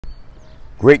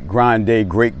Great grind day,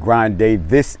 great grind day.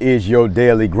 This is your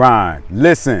daily grind.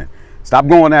 Listen, stop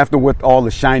going after with all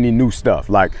the shiny new stuff,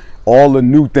 like all the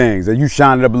new things that you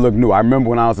shine it up and look new. I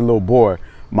remember when I was a little boy,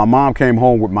 my mom came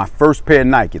home with my first pair of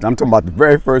Nikes. I'm talking about the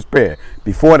very first pair.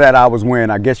 Before that, I was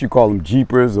wearing, I guess you call them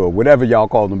Jeepers or whatever y'all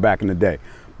called them back in the day.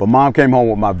 But mom came home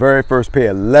with my very first pair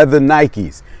of leather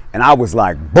Nikes. And I was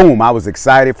like, boom, I was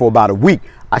excited for about a week.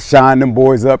 I shined them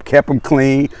boys up, kept them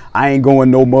clean. I ain't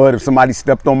going no mud. If somebody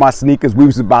stepped on my sneakers, we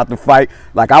was about to fight.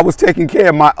 Like I was taking care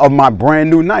of my brand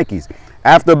new Nikes.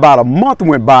 After about a month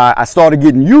went by, I started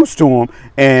getting used to them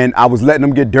and I was letting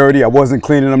them get dirty. I wasn't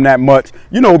cleaning them that much,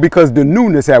 you know, because the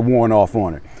newness had worn off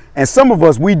on it. And some of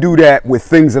us, we do that with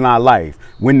things in our life.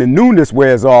 When the newness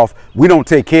wears off, we don't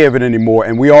take care of it anymore.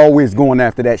 And we always going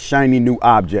after that shiny new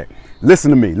object.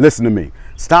 Listen to me, listen to me.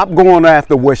 Stop going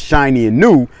after what's shiny and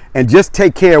new and just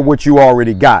take care of what you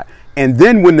already got. And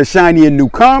then when the shiny and new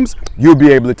comes, you'll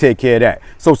be able to take care of that.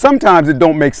 So sometimes it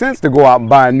don't make sense to go out and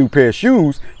buy a new pair of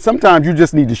shoes. Sometimes you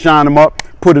just need to shine them up,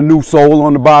 put a new sole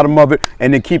on the bottom of it,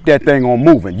 and then keep that thing on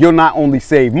moving. You'll not only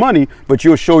save money, but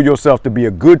you'll show yourself to be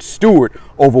a good steward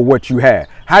over what you have.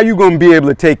 How you going to be able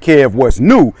to take care of what's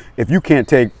new if you can't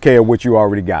take care of what you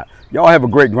already got? Y'all have a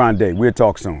great grind day. We'll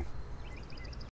talk soon.